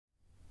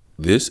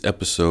This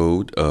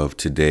episode of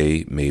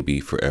Today Maybe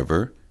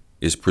Forever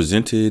is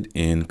presented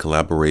in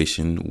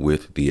collaboration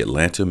with the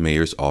Atlanta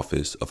Mayor's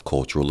Office of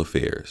Cultural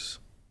Affairs.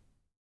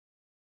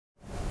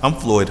 I'm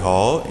Floyd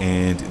Hall,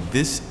 and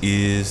this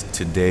is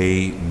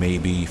Today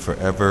Maybe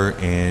Forever,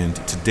 and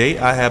today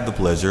I have the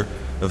pleasure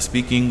of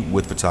speaking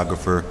with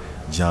photographer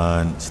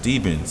John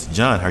Stevens.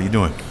 John, how are you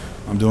doing?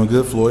 I'm doing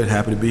good, Floyd.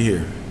 Happy to be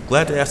here.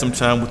 Glad to have some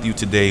time with you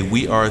today.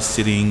 We are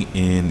sitting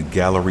in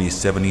Gallery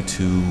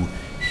 72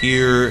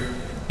 here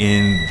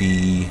in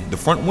the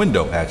front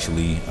window,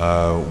 actually,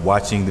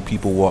 watching the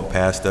people walk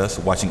past us,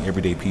 watching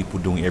everyday people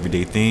doing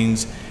everyday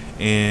things.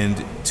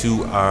 And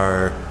to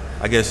our,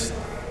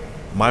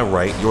 my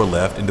right, your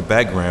left, in the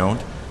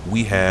background,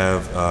 we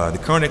have the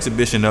current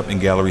exhibition up in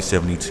Gallery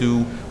 72,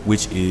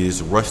 which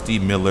is Rusty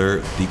Miller,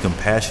 The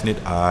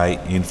Compassionate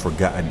Eye in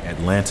Forgotten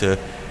Atlanta.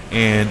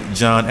 And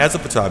John, as a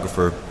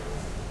photographer,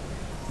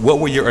 what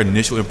were your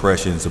initial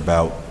impressions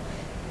about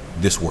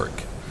this work?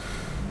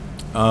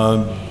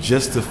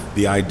 Just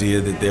the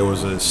idea that there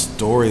was a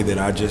story that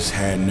I just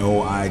had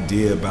no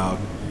idea about,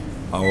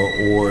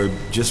 or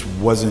just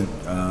wasn't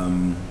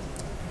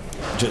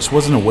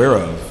aware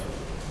of.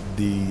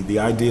 The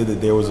idea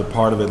that there was a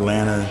part of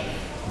Atlanta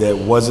that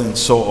wasn't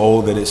so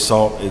old that it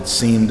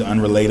seemed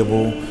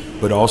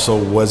unrelatable, but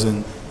also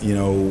wasn't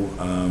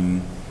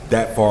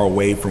that far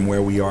away from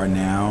where we are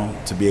now,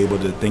 to be able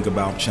to think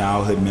about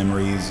childhood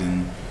memories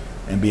and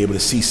be able to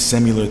see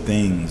similar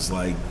things.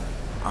 Like,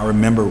 I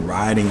remember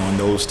riding on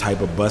those type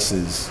of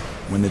buses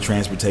when when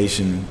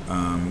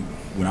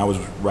I was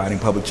riding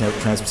public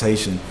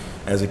transportation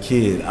as a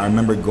kid. I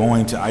remember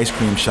going to ice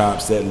cream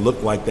shops that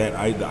looked like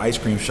the ice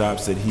cream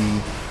shops that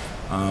he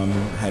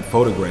had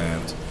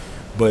photographed.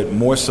 But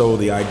more so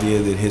the idea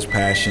that his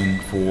passion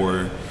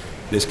for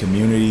this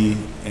community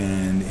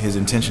and his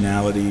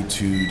intentionality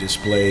to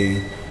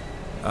display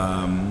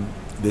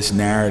this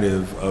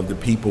narrative of the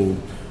people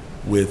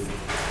with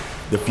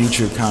the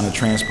future kind of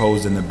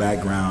transposed in the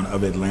background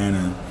of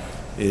Atlanta,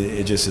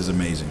 it just is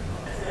amazing.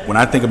 When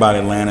I think about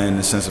Atlanta, in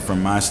the sense of,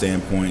 from my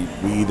standpoint,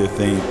 we either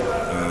think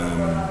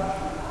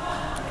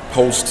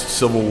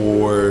post-Civil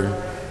War,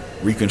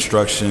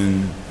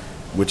 Reconstruction,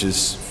 which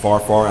is far,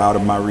 far out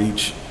of my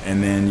reach,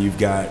 and then you've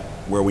got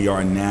where we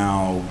are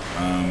now,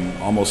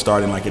 almost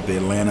starting like at the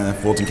Atlanta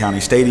Fulton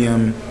County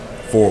Stadium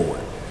forward.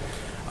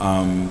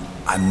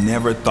 I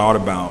never thought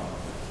about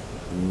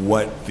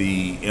what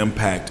the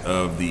impact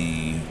of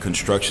the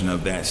construction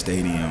of that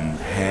stadium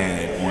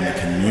had on the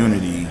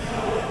community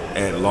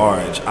at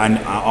large.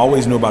 I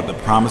always knew about the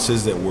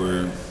promises that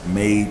were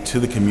made to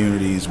the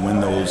communities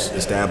when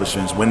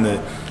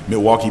the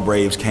Milwaukee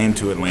Braves came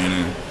to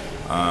Atlanta.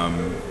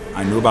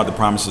 I knew about the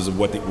promises of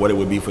what it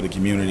would be for the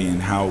community and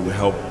how it would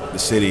help the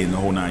city and the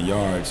whole 9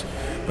 yards,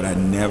 but I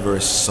never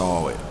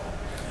saw it.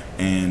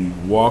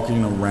 And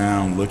walking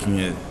around looking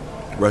at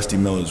Rusty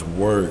Miller's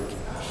work,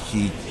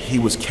 he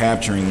was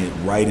capturing it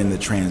right in the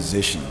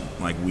transition.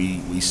 Like,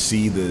 we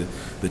see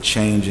the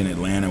change in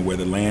Atlanta, where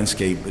the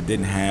landscape, it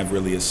didn't have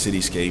really a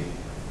cityscape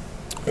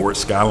or a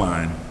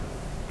skyline.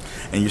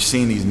 And you're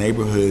seeing these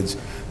neighborhoods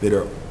that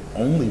are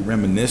only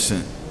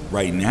reminiscent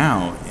right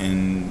now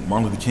in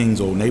Martin Luther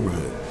King's old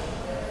neighborhood.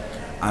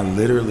 I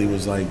literally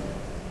was like,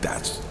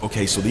 that's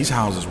okay, so these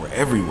houses were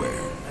everywhere.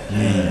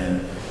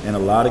 And in a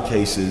lot of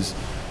cases,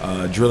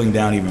 drilling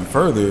down even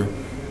further,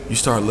 you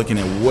start looking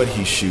at what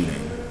he's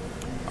shooting.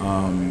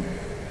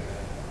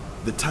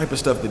 The type of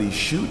stuff that he's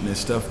shooting is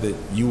stuff that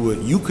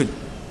you could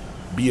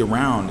be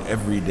around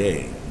every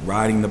day,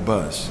 riding the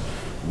bus,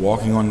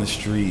 walking on the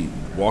street,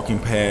 walking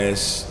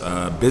past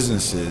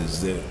businesses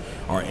that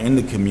are in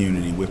the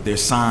community with their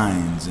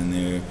signs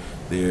and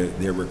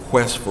their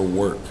requests for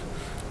work.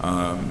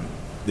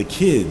 The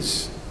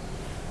kids,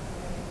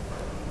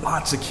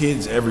 lots of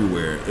kids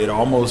everywhere. It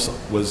almost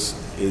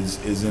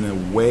is in a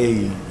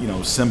way,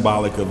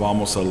 symbolic of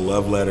almost a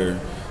love letter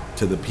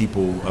to the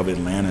people of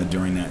Atlanta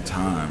during that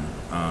time,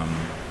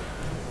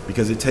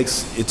 because it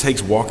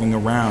takes walking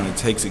around, it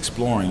takes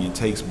exploring, it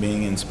takes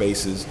being in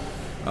spaces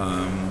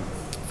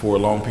for a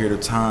long period of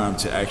time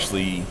to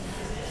actually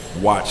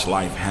watch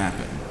life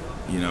happen.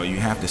 You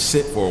have to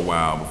sit for a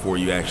while before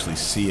you actually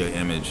see an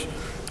image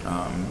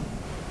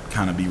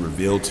kind of be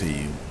revealed to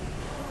you.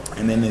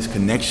 And then this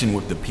connection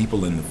with the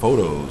people in the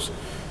photos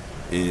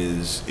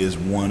is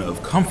one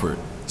of comfort.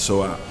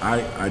 So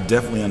I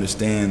definitely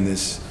understand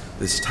this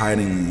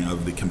titling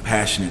of the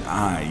compassionate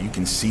eye. You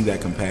can see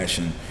that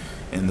compassion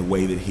in the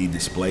way that he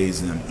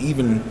displays them,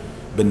 even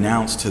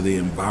denounced to the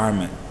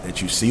environment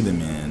that you see them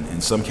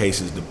in some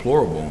cases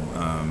deplorable,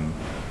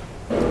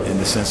 in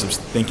the sense of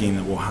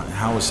thinking, well,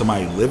 how is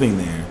somebody living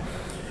there?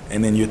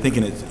 And then you're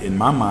thinking, in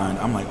my mind,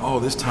 I'm like, oh,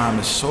 this time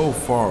is so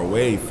far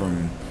away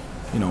from,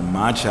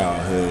 my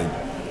childhood.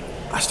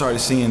 I started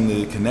seeing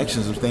the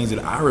connections of things that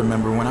I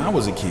remember when I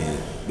was a kid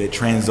that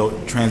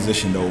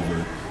transitioned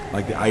over,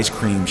 like the ice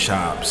cream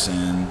shops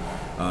and,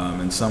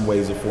 in some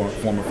ways, a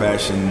form of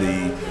fashion,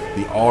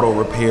 the auto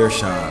repair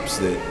shops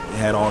that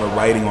had all the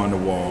writing on the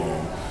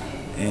wall.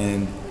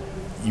 And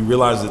you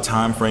realize the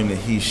time frame that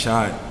he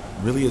shot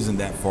really isn't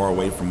that far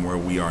away from where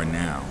we are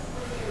now.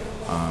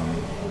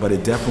 But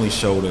it definitely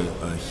showed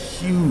a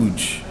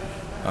huge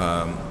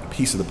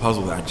piece of the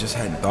puzzle that I just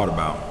hadn't thought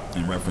about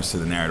in reference to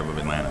the narrative of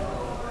Atlanta.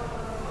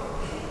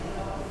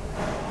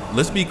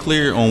 Let's be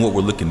clear on what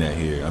we're looking at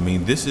here. I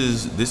mean, this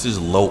is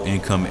low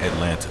income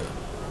Atlanta.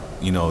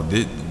 You know,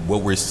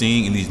 what we're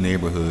seeing in these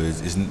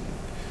neighborhoods isn't,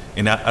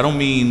 and I don't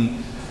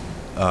mean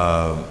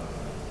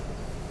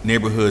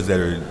neighborhoods that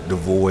are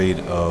devoid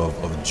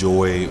of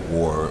joy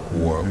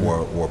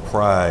or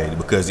pride,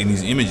 because in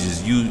these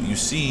images you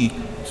see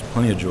There's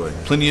plenty of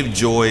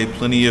joy,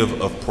 plenty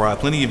of pride,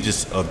 plenty of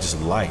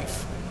just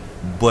life.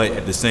 But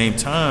at the same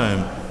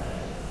time,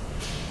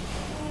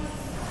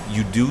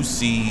 you do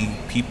see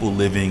people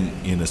living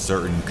in a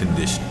certain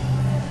condition.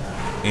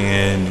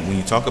 And when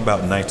you talk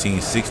about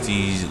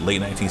 1960s,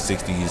 late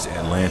 1960s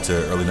Atlanta,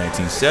 early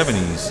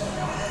 1970s,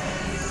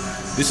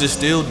 this is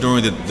still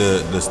during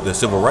the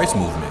civil rights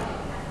movement.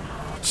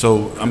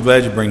 So I'm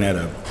glad you bring that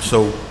up.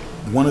 So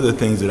one of the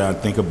things that I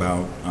think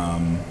about,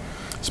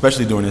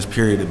 especially during this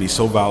period, to be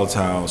so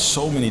volatile,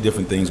 so many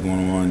different things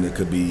going on that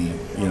could be,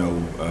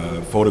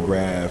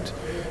 photographed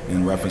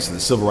in reference to the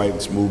civil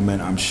rights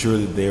movement. I'm sure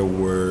that there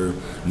were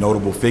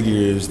notable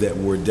figures that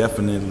were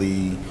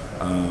definitely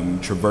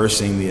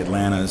traversing the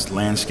Atlanta's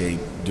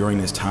landscape during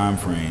this time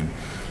frame.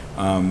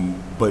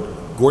 But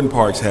Gordon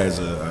Parks had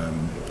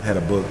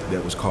a book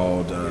that was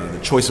called The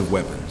Choice of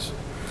Weapons.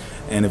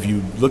 And if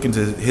you look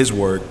into his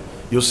work,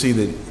 you'll see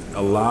that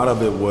a lot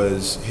of it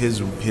was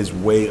his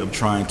way of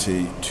trying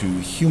to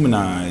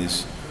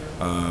humanize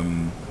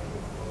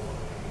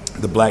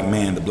the black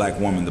man, the black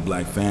woman, the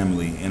black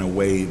family in a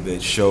way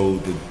that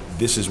showed that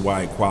this is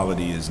why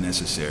equality is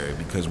necessary,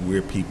 because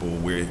we're people,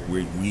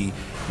 we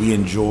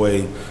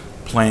enjoy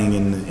playing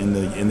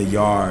in the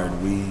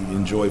yard, we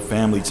enjoy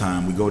family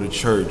time, we go to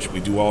church, we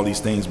do all these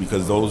things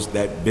because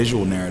that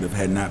visual narrative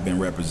had not been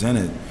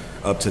represented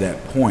up to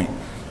that point.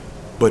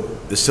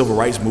 But the civil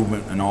rights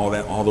movement and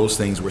all those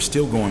things were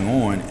still going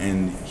on,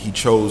 and he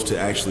chose to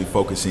actually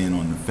focus in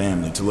on the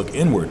family, to look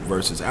inward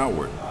versus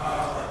outward.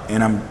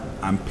 And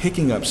I'm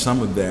picking up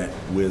some of that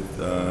with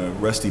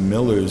Rusty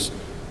Miller's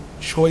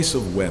choice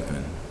of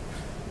weapon.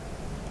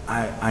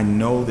 I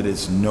know that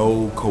it's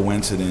no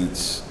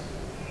coincidence,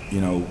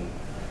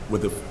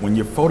 when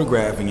you're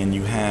photographing and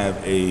you have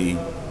a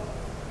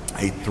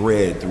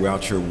thread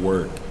throughout your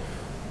work,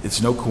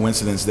 it's no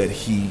coincidence that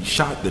he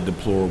shot the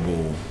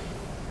deplorable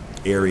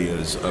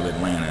areas of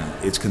Atlanta.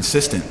 It's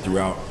consistent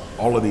throughout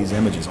all of these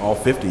images, all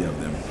 50 of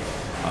them,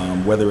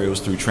 whether it was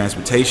through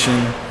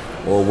transportation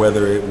or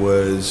whether it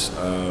was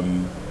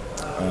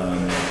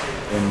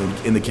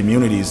in the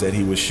communities that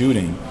he was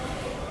shooting.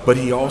 But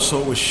he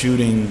also was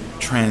shooting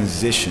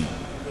transition.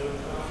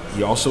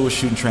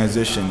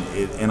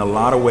 In a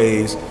lot of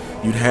ways,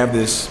 you'd have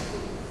this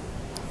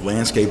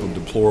landscape of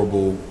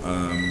deplorable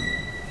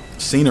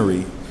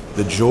scenery,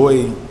 the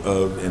joy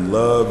and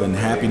love and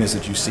happiness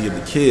that you see of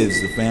the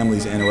kids, the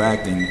families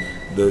interacting,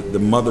 the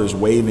mothers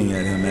waving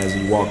at him as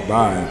he walked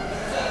by.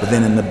 But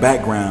then in the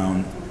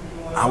background,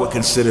 I would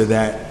consider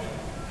that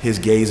his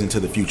gaze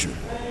into the future,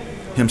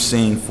 him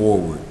seeing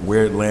forward,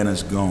 where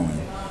Atlanta's going.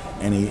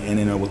 And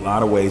in a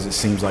lot of ways, it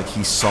seems like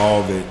he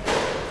saw that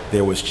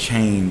there was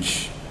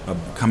change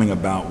coming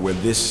about where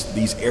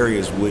these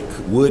areas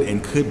would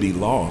and could be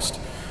lost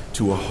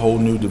to a whole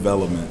new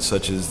development,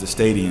 such as the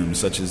stadium,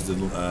 such as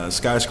the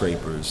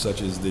skyscrapers,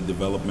 such as the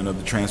development of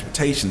the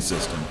transportation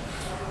system,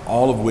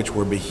 all of which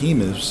were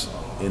behemoths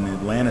in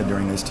Atlanta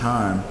during this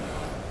time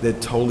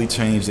that totally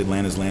changed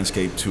Atlanta's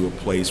landscape to a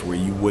place where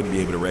you wouldn't be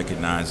able to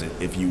recognize it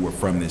if you were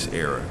from this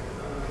era.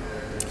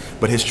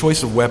 But his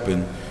choice of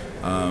weapon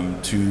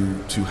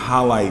to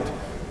highlight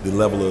the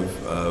level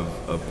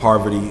of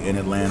poverty in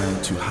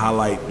Atlanta, to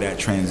highlight that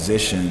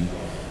transition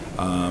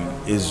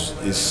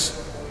is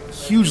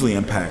hugely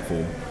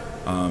impactful,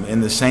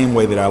 in the same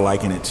way that I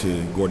liken it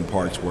to Gordon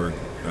Parks' work,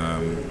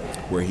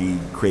 where he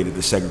created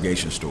the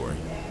segregation story.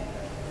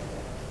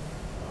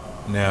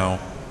 Now,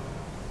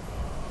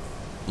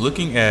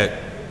 looking at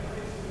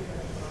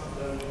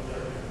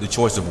the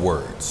choice of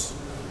words,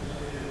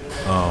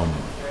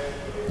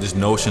 this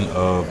notion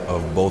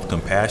of both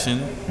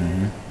compassion,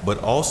 but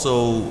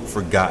also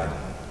forgotten,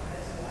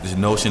 this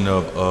notion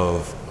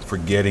of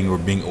forgetting or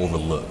being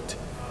overlooked.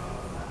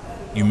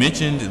 You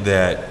mentioned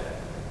that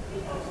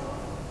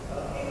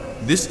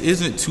this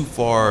isn't too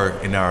far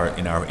in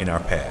our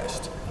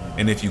past.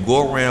 And if you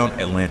go around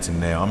Atlanta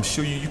now, I'm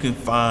sure you can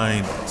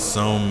find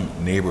some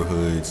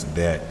neighborhoods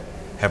that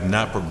have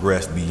not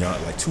progressed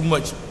beyond, like, too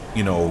much,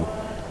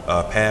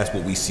 past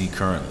what we see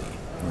currently.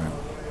 Right.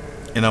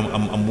 And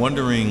I'm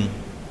wondering,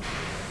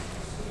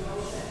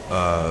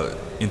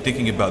 in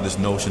thinking about this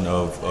notion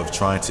of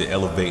trying to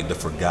elevate the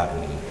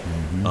forgotten,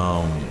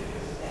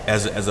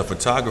 as a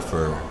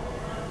photographer,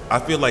 I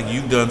feel like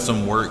you've done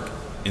some work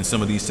in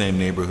some of these same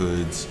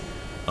neighborhoods.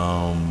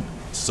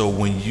 So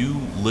when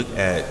you look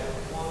at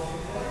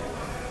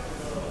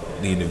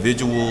the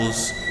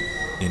individuals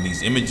in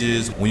these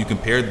images, when you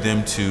compare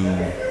them to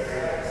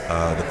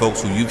the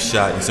folks who you've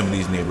shot in some of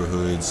these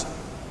neighborhoods,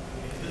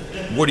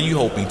 what are you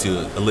hoping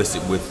to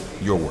elicit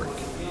with your work?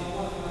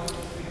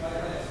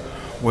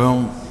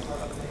 Well,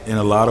 in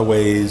a lot of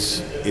ways,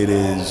 it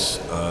is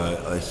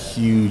a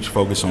huge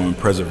focus on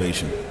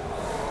preservation.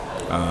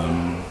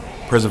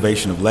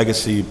 Preservation of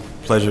legacy,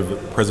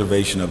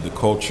 preservation of the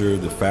culture,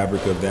 the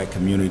fabric of that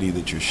community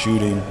that you're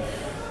shooting,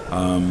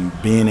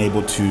 being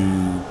able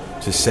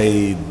to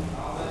say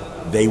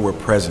they were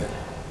present,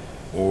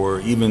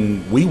 or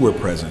even we were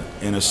present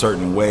in a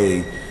certain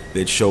way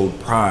that showed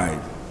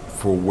pride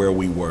for where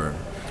we were,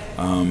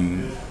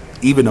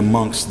 even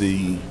amongst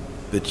the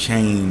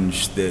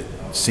change that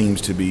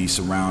seems to be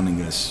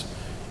surrounding us,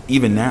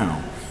 even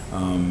now.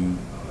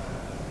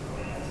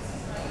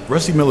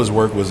 Rusty Miller's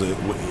work was,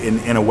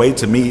 in a way,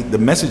 to me, the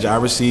message I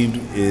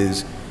received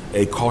is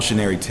a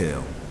cautionary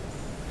tale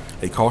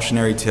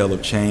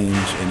of change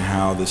and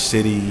how the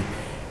city,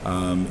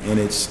 in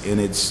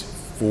its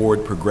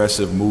forward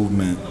progressive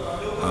movement,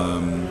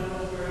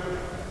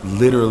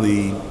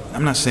 literally,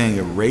 I'm not saying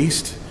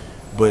erased,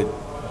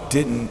 but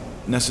didn't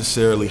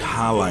necessarily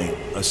highlight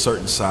a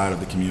certain side of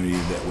the community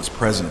that was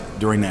present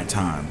during that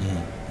time.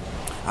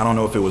 I don't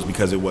know if it was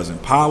because it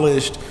wasn't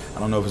polished. I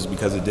don't know if it's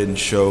because it didn't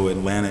show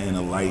Atlanta in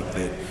a light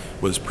that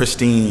was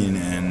pristine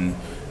and,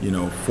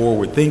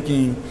 forward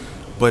thinking,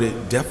 but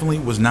it definitely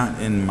was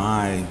not in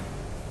my,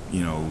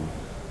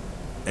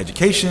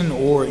 education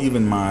or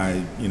even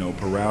my,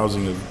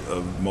 perusing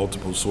of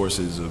multiple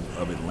sources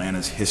of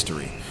Atlanta's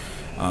history.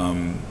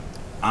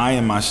 I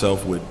and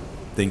myself would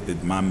think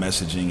that my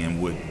messaging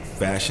and would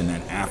fashion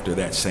that after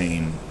that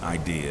same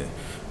idea,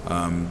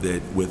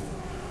 that with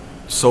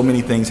so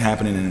many things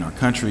happening in our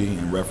country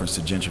in reference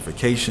to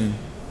gentrification,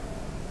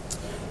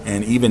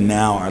 and even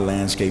now our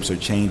landscapes are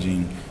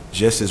changing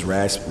just as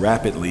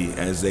rapidly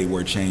as they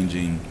were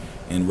changing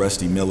in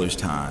Rusty Miller's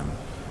time,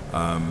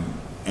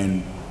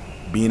 and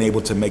being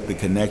able to make the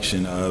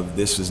connection of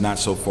this is not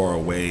so far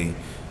away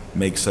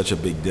makes such a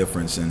big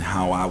difference in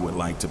how I would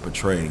like to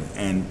portray.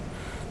 And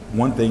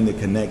one thing that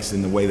connects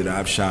in the way that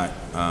I've shot,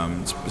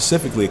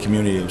 specifically a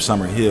community of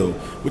Summer Hill,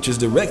 which is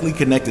directly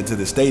connected to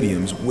the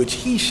stadiums, which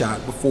he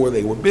shot before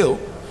they were built,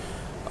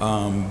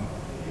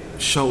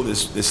 show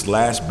this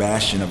last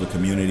bastion of a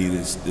community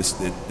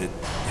that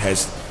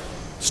has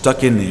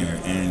stuck in there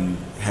and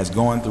has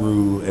gone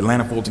through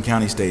Atlanta Fulton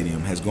County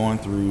Stadium, has gone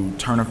through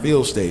Turner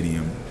Field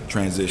Stadium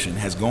transition,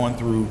 has gone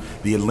through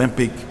the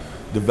Olympic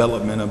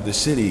development of the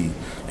city,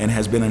 and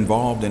has been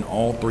involved in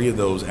all three of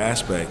those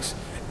aspects,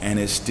 and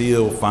is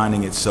still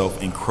finding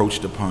itself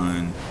encroached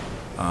upon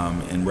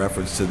in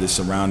reference to the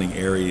surrounding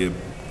area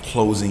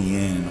closing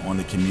in on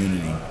the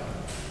community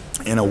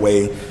in a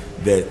way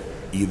that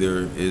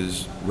either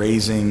is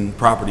raising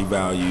property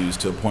values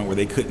to a point where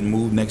they couldn't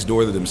move next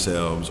door to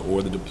themselves,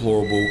 or the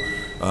deplorable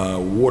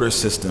water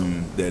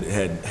system that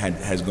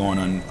has gone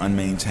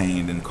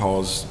unmaintained and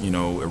caused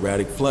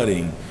erratic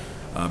flooding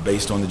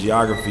based on the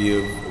geography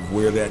of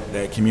where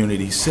that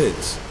community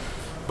sits.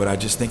 But I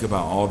just think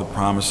about all the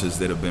promises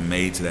that have been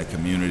made to that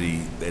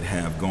community that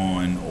have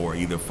gone or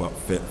either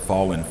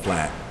fallen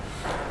flat.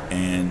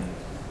 And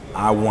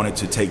I wanted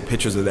to take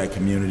pictures of that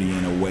community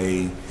in a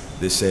way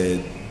that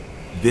said,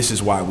 this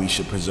is why we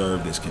should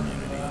preserve this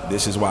community.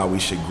 This is why we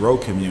should grow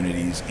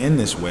communities in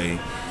this way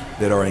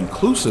that are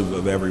inclusive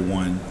of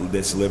everyone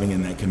that's living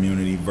in that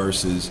community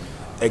versus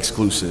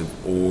exclusive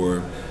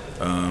or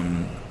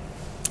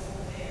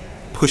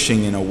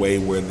pushing in a way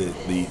where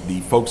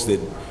the folks that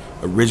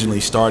originally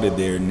started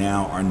there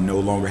now are no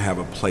longer have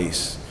a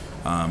place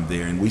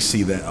there. And we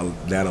see that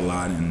a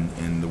lot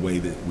in the way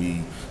that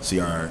we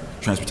see our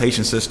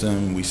transportation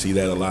system. We see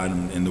that a lot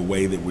in the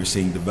way that we're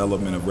seeing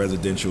development of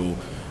residential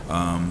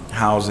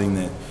housing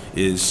that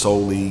is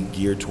solely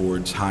geared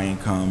towards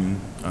high-income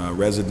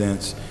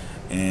residents.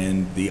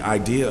 And the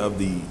idea of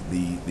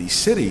the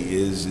city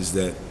is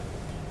that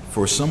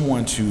for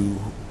someone to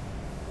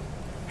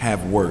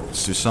have work,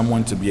 so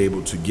someone to be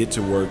able to get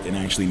to work and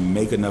actually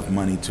make enough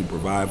money to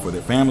provide for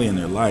their family and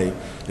their life,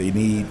 they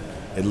need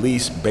at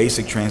least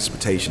basic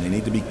transportation. They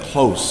need to be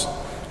close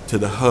to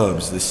the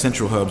hubs, the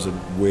central hubs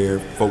of where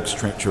folks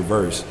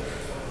traverse.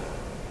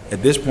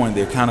 At this point,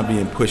 they're kind of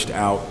being pushed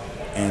out,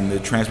 and the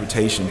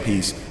transportation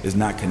piece is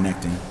not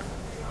connecting,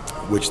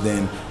 which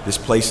then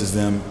displaces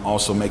them,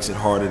 also makes it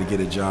harder to get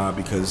a job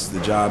because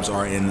the jobs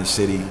are in the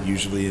city,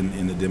 usually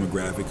in the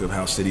demographic of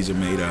how cities are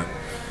made up.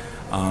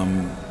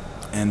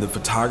 And the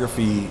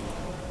photography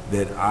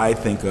that I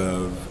think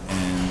of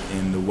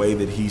and the way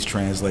that he's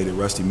translated,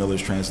 Rusty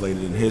Miller's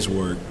translated in his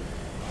work,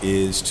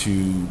 is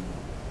to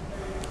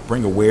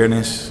bring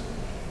awareness,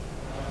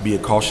 be a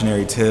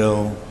cautionary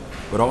tale,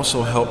 but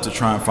also help to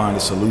try and find a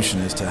solution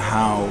as to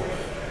how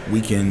we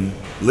can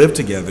live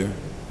together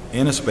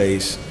in a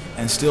space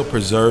and still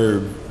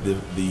preserve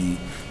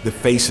the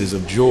faces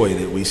of joy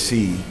that we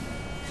see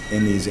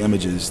in these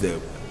images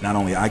that not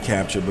only I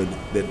capture, but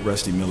that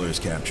Rusty Miller has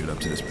captured up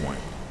to this point.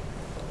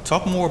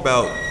 Talk more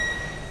about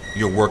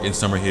your work in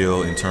Summer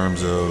Hill in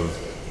terms of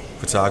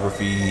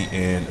photography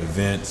and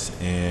events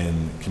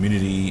and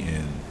community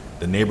and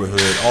the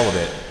neighborhood, all of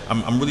that.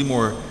 I'm really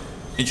more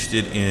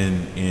interested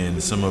in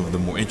some of the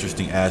more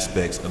interesting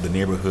aspects of the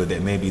neighborhood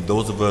that maybe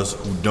those of us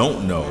who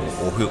don't know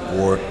or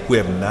who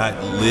have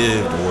not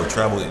lived or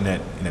traveled in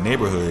the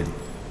neighborhood.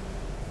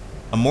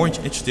 I'm more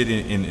interested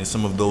in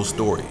some of those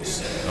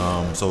stories.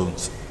 So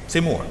say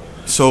more.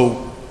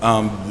 So,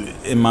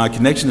 in my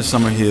connection to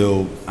Summer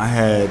Hill, I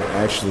had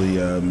actually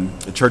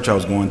the church I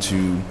was going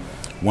to.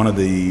 One of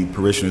the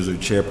parishioners or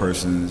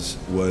chairpersons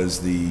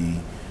was the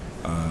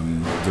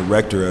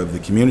director of the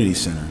community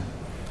center,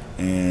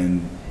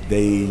 and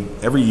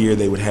every year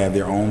they would have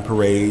their own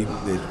parade.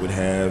 They would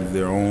have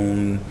their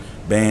own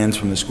bands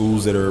from the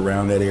schools that are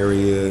around that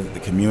area.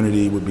 The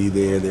community would be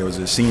there. There's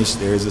a senior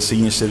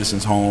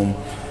citizens home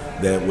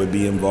that would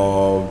be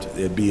involved.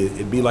 It'd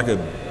be like a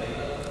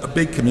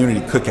big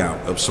community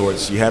cookout of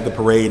sorts. You have the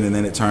parade, and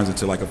then it turns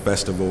into like a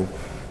festival.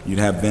 You'd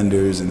have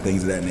vendors and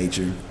things of that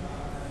nature.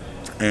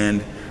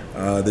 And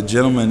the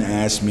gentleman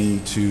asked me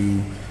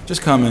to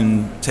just come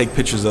and take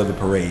pictures of the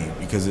parade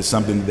because it's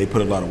something that they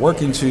put a lot of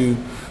work into.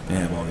 They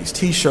have all these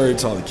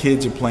T-shirts, all the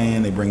kids are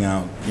playing. They bring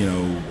out,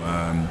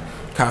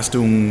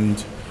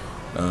 costumed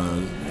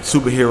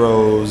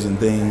superheroes and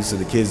things for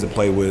the kids to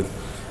play with.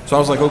 So I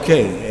was like,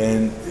 okay.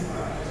 And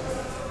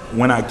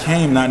when I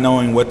came, not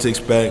knowing what to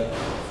expect,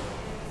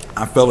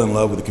 I fell in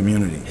love with the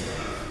community,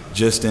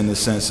 just in the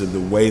sense of the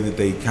way that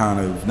they kind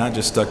of not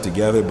just stuck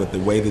together, but the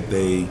way that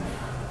they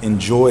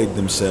enjoyed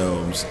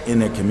themselves in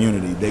their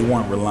community. They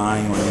weren't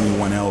relying on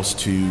anyone else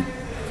to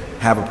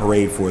have a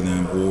parade for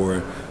them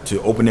or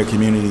to open their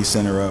community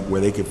center up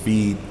where they could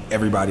feed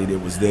everybody that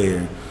was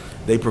there.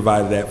 They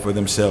provided that for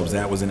themselves.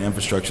 That was an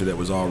infrastructure that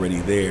was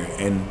already there.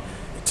 And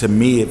to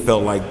me, it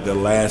felt like the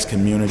last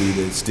community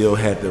that still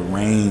had the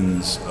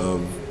reins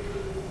of,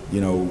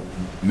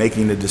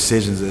 making the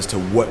decisions as to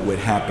what would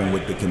happen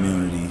with the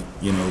community,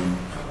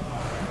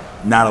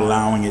 not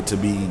allowing it to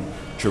be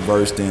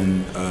traversed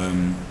in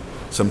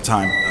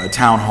a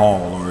town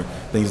hall or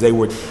things.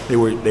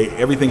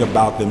 Everything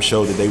about them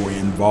showed that they were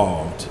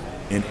involved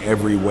in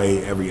every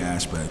way, every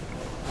aspect.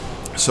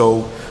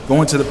 So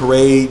going to the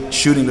parade,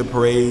 shooting the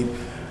parade,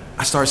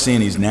 I started seeing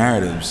these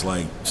narratives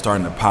like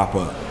starting to pop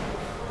up.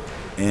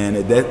 And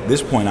at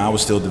this point, I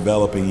was still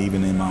developing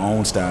even in my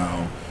own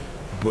style,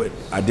 but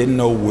I didn't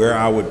know where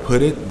I would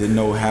put it, didn't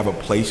know have a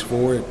place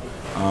for it,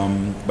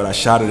 but I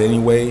shot it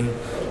anyway.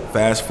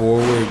 Fast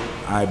forward,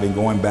 I've been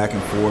going back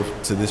and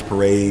forth to this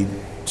parade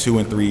 2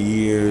 and 3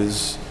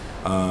 years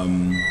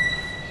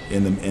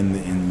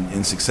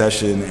in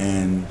succession,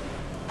 and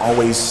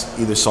always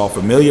either saw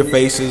familiar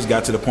faces,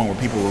 got to the point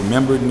where people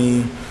remembered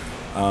me.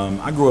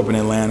 I grew up in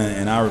Atlanta,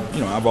 and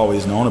I've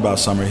always known about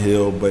Summer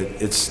Hill, but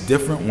it's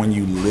different when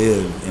you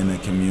live in the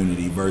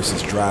community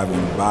versus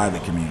driving by the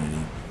community.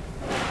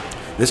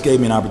 This gave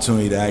me an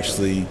opportunity to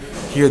actually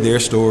hear their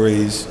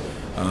stories,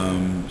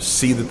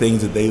 see the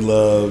things that they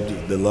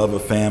loved, the love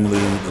of family,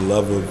 the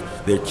love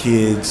of their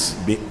kids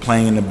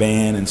playing in the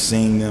band and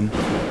seeing them.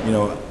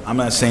 I'm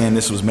not saying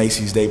this was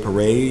Macy's Day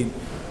Parade,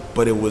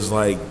 but it was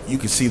like you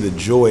could see the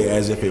joy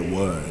as if it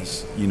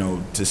was,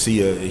 to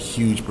see a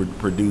hugely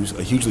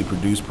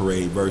produced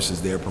parade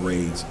versus their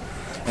parades.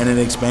 And it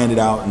expanded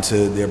out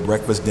into their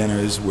breakfast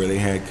dinners where they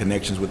had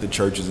connections with the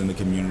churches in the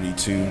community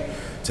to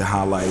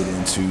highlight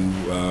and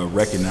to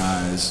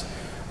recognize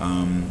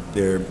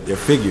their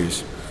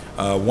figures.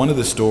 One of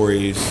the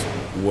stories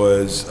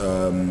was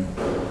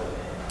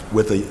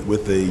with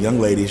a young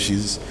lady.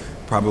 She's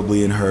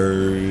probably in her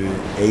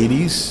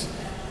 80s,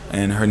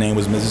 and her name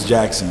was Mrs.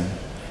 Jackson.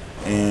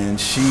 And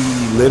she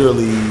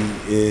literally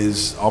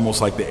is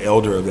almost like the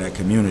elder of that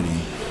community.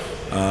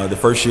 The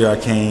first year I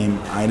came,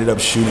 I ended up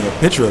shooting a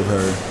picture of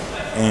her,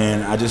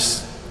 and I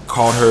just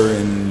caught her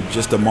in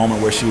just a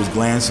moment where she was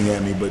glancing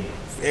at me, but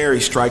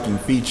very striking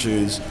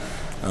features,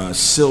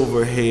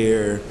 silver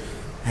hair,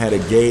 had a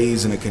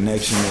gaze and a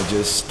connection that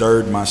just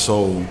stirred my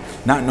soul,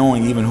 not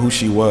knowing even who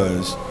she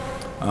was.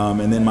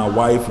 And then my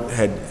wife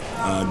had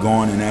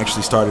gone and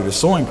actually started a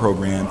sewing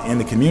program in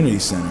the community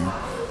center.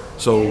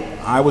 So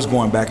I was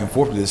going back and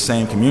forth to the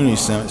same community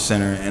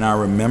center, and I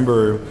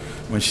remember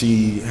when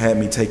she had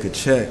me take a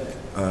check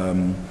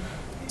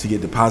to get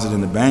deposited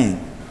in the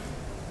bank,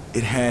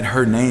 it had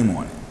her name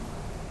on it.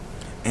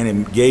 And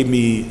it gave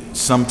me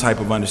some type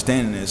of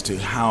understanding as to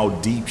how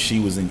deep she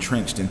was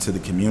entrenched into the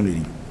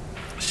community.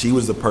 She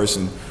was the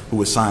person who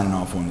was signing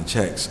off on the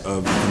checks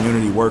of the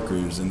community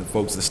workers and the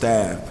folks, the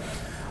staff.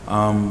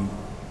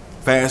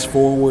 Fast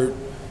forward,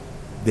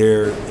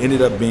 there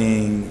ended up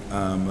being,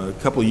 a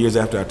couple of years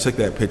after I took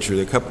that picture,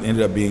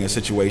 ended up being a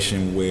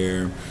situation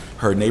where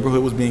her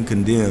neighborhood was being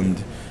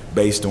condemned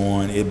based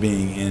on it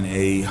being in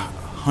a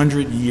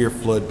 100-year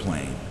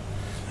floodplain.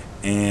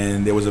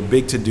 And there was a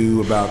big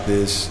to-do about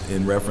this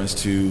in reference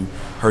to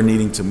her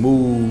needing to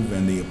move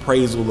and the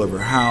appraisal of her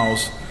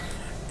house.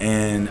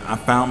 And I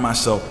found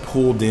myself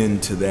pulled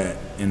into that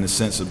in the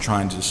sense of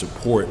trying to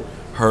support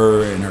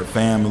her and her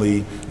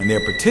family and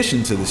their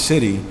petition to the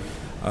city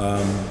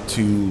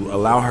to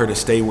allow her to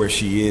stay where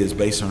she is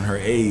based on her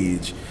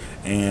age.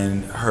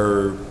 And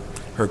her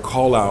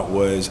call out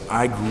was,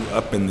 I grew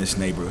up in this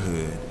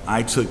neighborhood.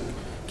 I took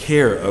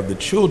care of the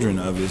children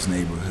of this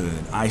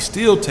neighborhood. I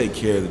still take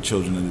care of the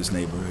children of this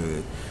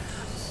neighborhood.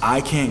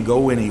 I can't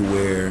go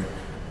anywhere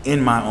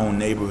in my own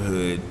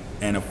neighborhood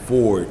and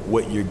afford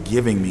what you're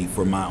giving me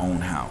for my own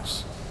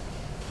house.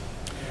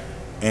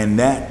 And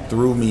that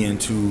threw me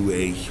into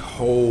a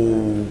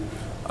whole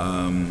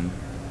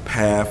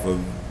path of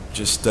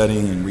just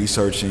studying and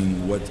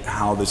researching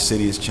how the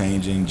city is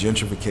changing,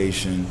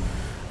 gentrification.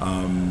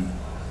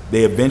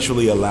 They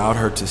eventually allowed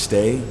her to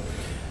stay.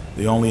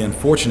 The only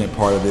unfortunate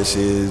part of this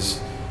is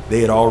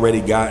they had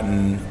already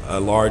gotten a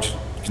large,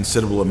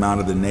 considerable amount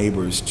of the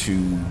neighbors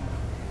to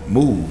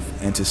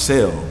move and to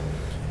sell.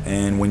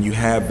 And when you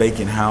have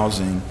vacant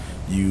housing,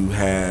 you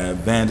have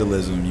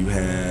vandalism, you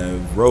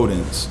have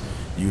rodents,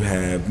 you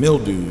have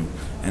mildew,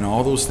 and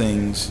all those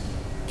things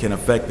can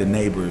affect the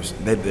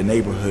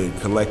neighborhood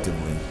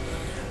collectively.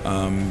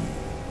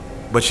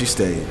 But she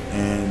stayed,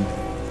 and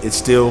it's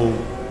still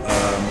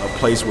a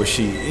place where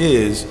she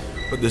is.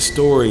 But the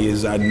story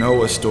is, I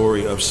know a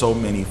story of so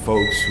many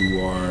folks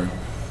who are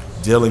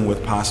dealing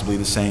with possibly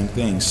the same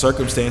thing,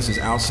 circumstances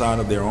outside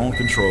of their own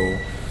control,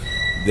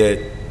 that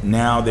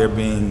now they're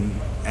being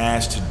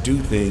asked to do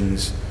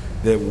things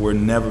that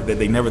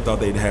they never thought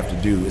they'd have to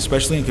do,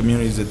 especially in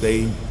communities that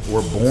they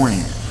were born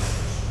in.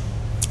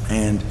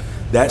 And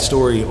that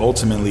story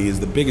ultimately is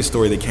the biggest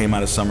story that came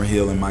out of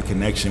Summerhill and my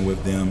connection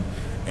with them,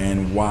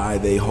 and why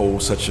they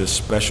hold such a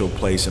special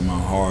place in my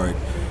heart,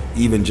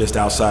 even just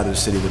outside of the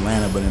city of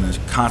Atlanta, but in a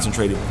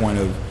concentrated point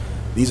of,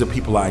 these are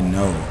people I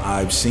know,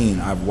 I've seen,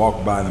 I've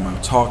walked by them,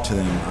 I've talked to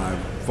them, I've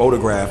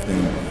photographed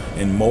them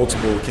in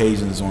multiple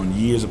occasions on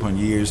years upon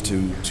years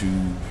to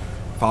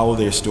follow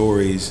their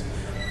stories,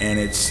 and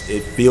it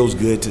feels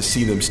good to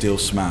see them still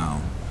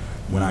smile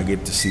when I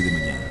get to see them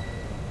again.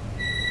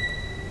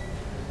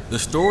 The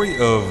story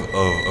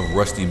of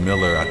Rusty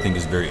Miller, I think,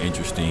 is very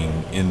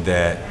interesting in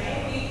that,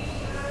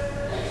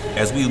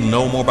 as we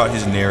know more about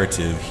his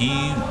narrative,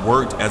 he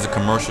worked as a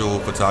commercial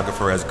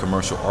photographer, as a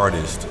commercial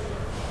artist,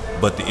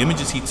 but the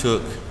images he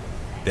took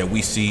that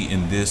we see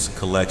in this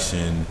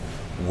collection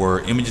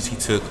were images he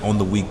took on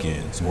the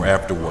weekends or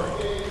after work.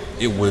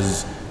 It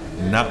was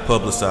not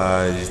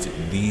publicized.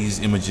 These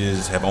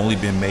images have only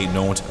been made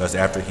known to us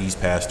after he's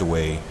passed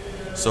away.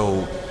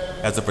 So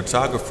as a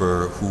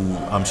photographer who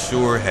I'm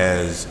sure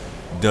has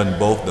done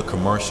both the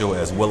commercial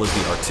as well as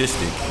the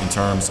artistic in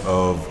terms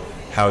of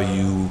how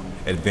you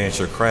advance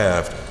your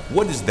craft,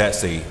 what does that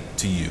say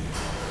to you?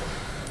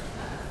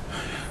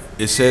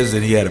 It says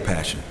that he had a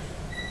passion.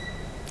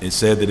 It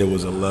said that it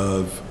was a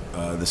love,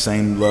 the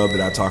same love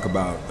that I talk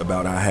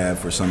about I have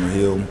for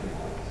Summerhill.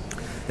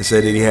 It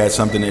said that he had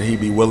something that he'd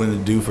be willing to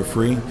do for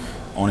free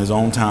on his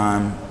own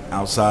time,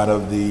 outside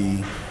of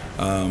the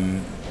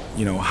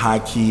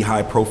high-key,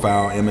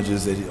 high-profile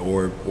images that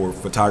or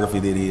photography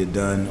that he had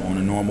done on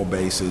a normal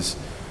basis.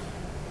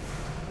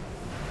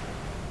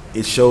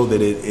 It showed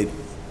that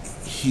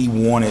he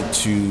wanted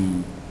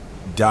to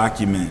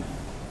document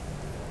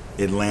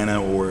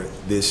Atlanta, or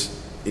this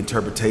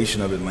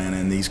interpretation of Atlanta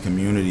and these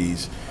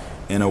communities,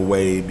 in a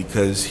way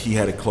because he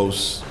had a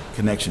close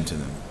connection to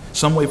them,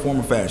 some way, form,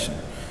 or fashion.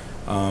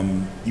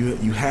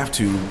 You have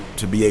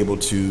to be able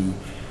to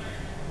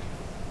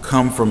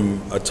come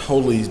from a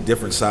totally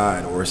different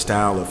side or a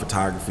style of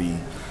photography,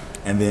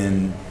 and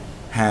then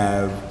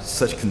have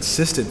such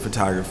consistent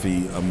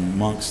photography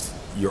amongst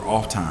your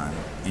off time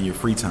and your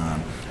free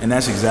time. And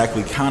that's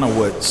exactly kind of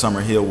what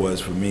Summerhill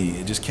was for me.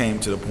 It just came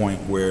to the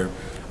point where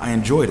I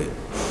enjoyed it.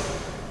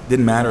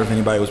 Didn't matter if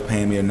anybody was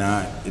paying me or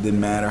not. It didn't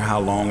matter how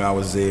long I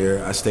was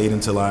there. I stayed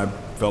until I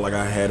felt like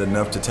I had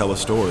enough to tell a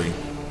story.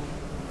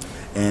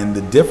 And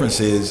the difference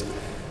is,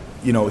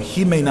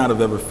 he may not have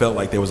ever felt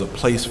like there was a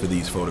place for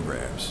these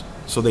photographs.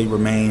 So they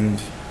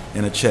remained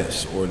in a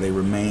chest, or they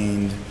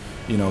remained,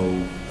 in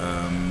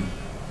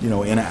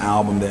an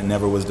album that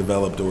never was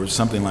developed, or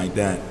something like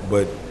that.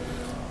 But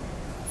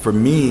for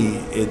me,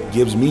 it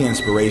gives me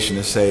inspiration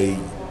to say,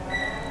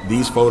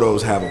 these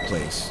photos have a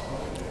place.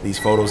 These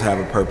photos have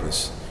a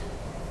purpose.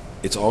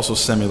 It's also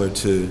similar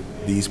to,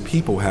 these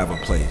people have a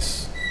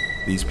place.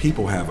 These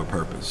people have a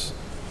purpose.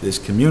 This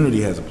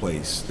community has a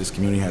place. This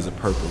community has a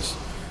purpose.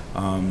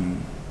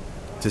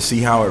 To see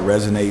how it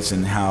resonates,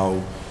 and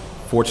how,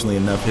 fortunately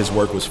enough, his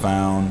work was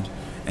found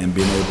and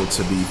being able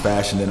to be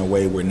fashioned in a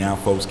way where now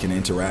folks can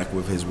interact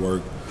with his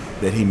work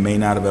that he may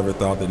not have ever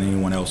thought that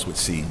anyone else would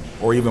see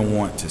or even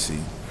want to see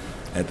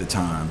at the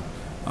time.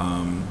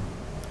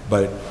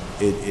 But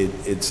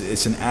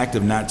it's an act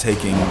of not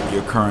taking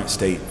your current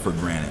state for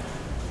granted.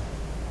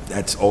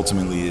 That's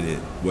ultimately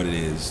what it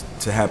is.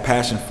 To have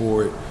passion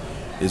for it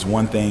is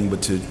one thing,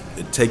 but to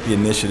take the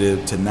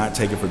initiative, to not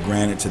take it for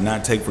granted, to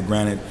not take for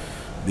granted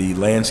the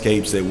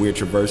landscapes that we're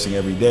traversing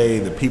every day,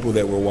 the people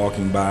that we're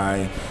walking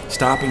by,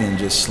 stopping and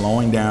just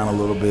slowing down a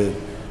little bit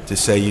to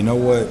say, you know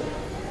what,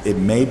 it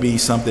may be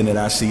something that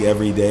I see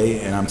every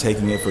day and I'm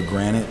taking it for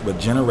granted, but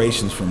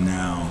generations from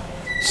now,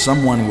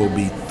 someone will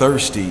be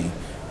thirsty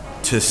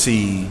to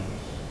see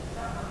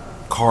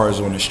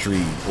cars on the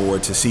street, or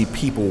to see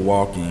people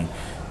walking,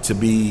 to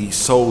be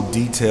so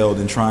detailed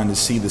in trying to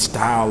see the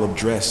style of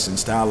dress and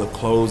style of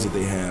clothes that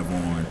they have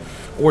on,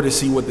 or to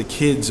see what the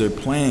kids are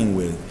playing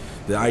with,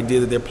 the idea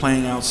that they're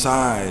playing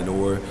outside,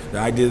 or the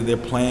idea that they're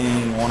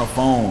playing on a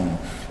phone.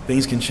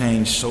 Things can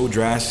change so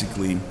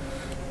drastically,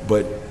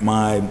 but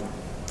my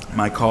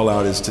call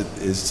out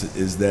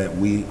is that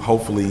we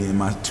hopefully,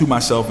 to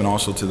myself and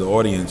also to the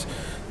audience,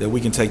 that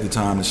we can take the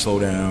time to slow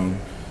down,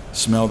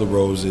 smell the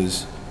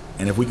roses,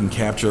 and if we can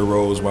capture a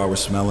rose while we're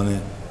smelling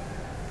it,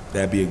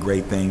 that'd be a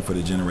great thing for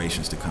the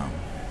generations to come.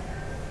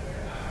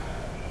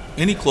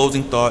 Any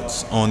closing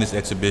thoughts on this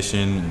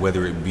exhibition,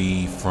 whether it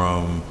be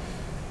from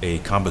a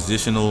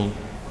compositional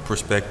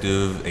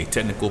perspective, a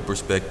technical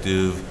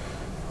perspective,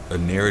 a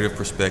narrative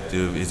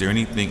perspective? Is there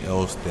anything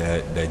else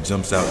that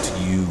jumps out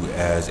to you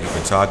as a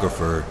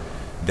photographer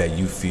that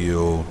you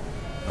feel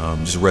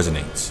just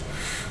resonates?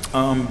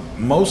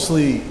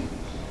 Mostly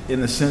in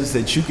the sense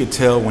that you could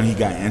tell when he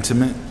got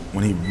intimate,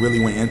 when he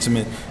really went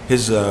intimate.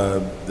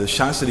 The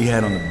shots that he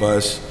had on the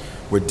bus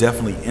were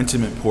definitely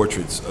intimate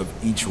portraits of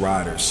each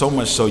rider. So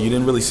much so you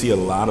didn't really see a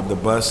lot of the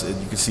bus.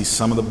 You could see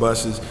some of the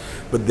buses,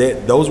 but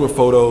those were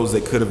photos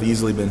that could have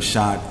easily been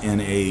shot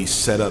in a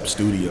set-up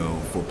studio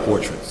for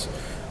portraits.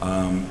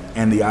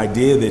 And the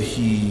idea that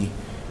he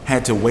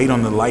had to wait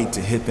on the light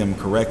to hit them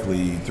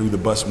correctly through the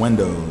bus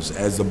windows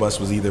as the bus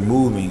was either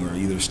moving or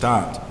either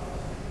stopped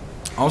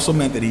also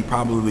meant that he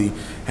probably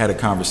had a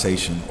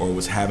conversation or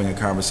was having a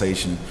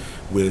conversation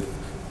with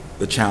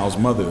the child's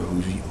mother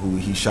who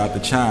he shot the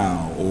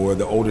child, or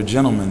the older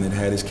gentleman that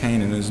had his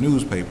cane in his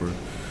newspaper.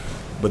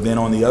 But then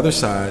on the other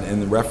side, in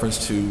the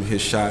reference to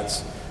his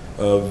shots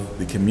of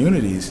the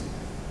communities,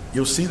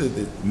 you'll see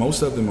that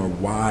most of them are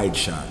wide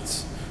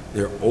shots.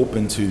 They're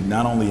open to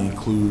not only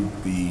include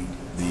the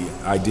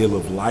ideal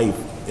of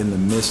life in the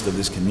midst of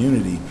this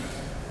community,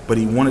 but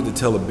he wanted to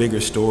tell a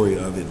bigger story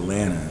of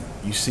Atlanta.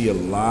 You see a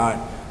lot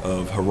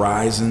of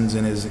horizons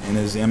in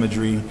his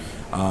imagery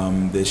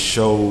that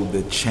show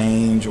the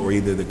change or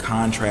either the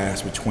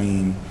contrast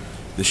between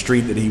the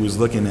street that he was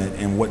looking at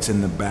and what's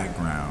in the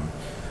background.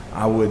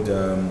 I would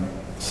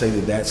say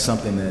that that's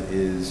something that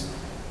is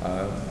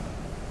a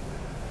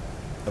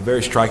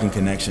very striking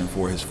connection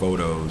for his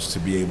photos, to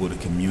be able to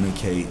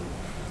communicate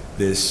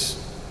this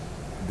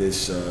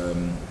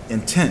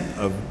intent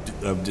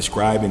of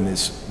describing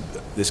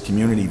this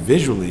community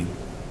visually,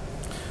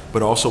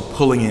 but also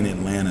pulling in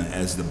Atlanta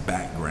as the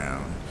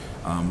background,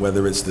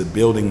 whether it's the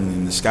building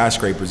and the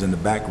skyscrapers in the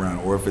background,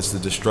 or if it's the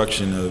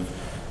destruction of,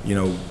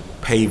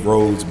 paved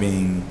roads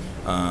being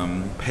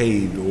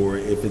paved, or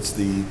if it's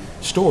the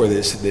store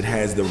that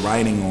has the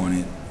writing on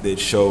it that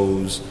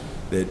shows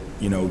that,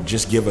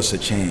 just give us a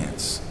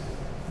chance.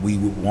 We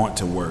want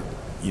to work.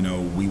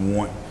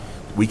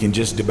 We can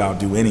just about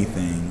do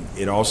anything.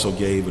 It also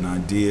gave an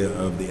idea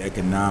of the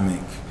economic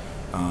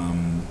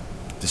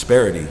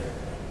disparity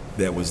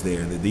that was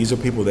there. That these are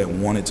people that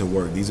wanted to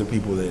work. These are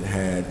people that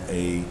had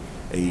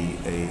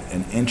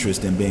an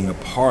interest in being a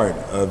part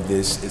of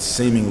this,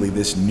 seemingly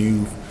this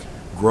new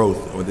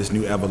growth or this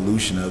new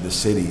evolution of the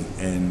city,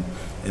 and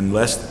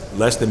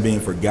less than being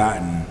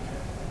forgotten,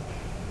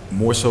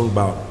 more so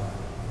about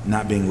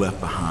not being left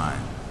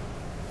behind.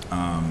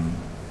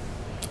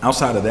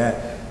 Outside of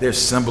that, there's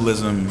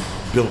symbolism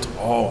built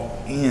all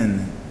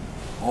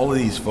of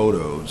these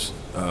photos.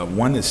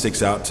 One that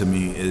sticks out to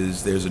me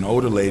is there's an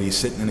older lady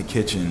sitting in the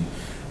kitchen,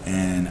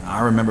 and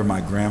I remember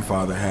my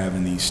grandfather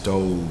having these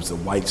stoves, the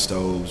white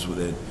stoves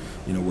that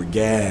were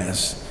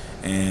gas,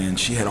 and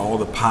she had all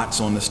the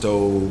pots on the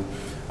stove.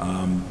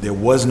 There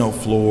was no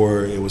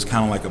floor. It was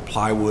kind of like a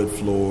plywood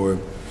floor,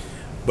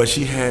 but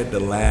she had the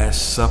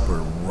Last Supper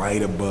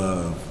right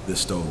above the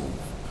stove.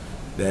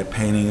 That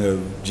painting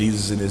of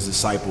Jesus and his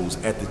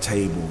disciples at the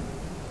table.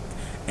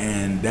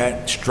 And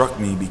that struck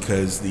me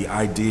because the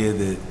idea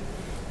that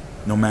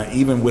no matter,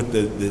 even with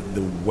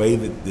the way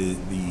that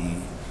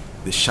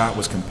the shot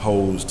was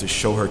composed to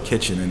show her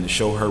kitchen and to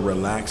show her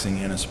relaxing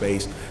in a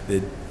space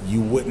that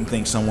you wouldn't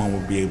think someone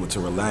would be able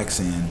to relax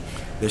in,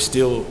 there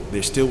still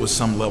was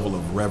some level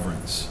of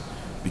reverence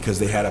because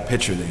they had a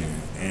picture there,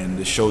 and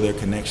to show their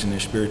connection, their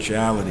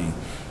spirituality.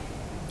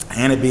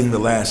 And it being the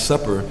Last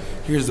Supper,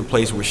 here's the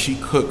place where she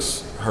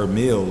cooks her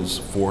meals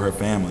for her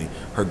family,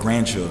 her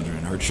grandchildren,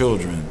 her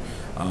children,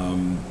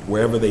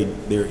 wherever they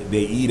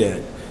eat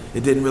at.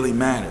 It didn't really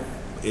matter.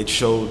 It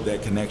showed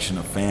that connection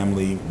of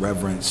family,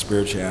 reverence,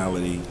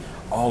 spirituality,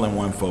 all in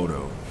one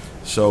photo.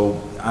 So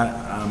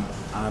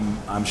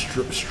I'm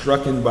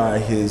struck by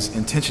his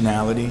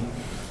intentionality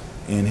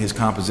in his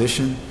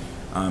composition.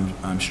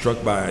 I'm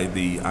struck by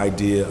the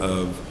idea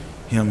of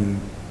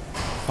him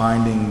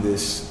finding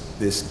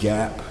this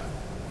gap,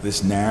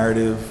 this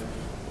narrative,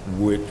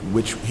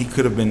 which he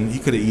could have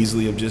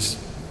easily have just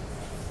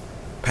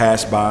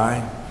passed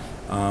by,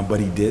 but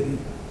he didn't,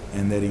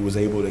 and that he was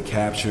able to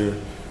capture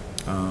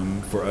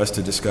for us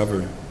to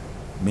discover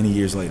many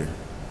years later.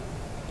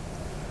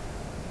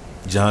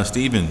 John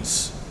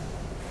Stevens,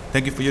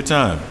 thank you for your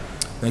time.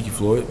 Thank you,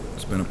 Floyd.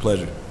 It's been a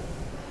pleasure.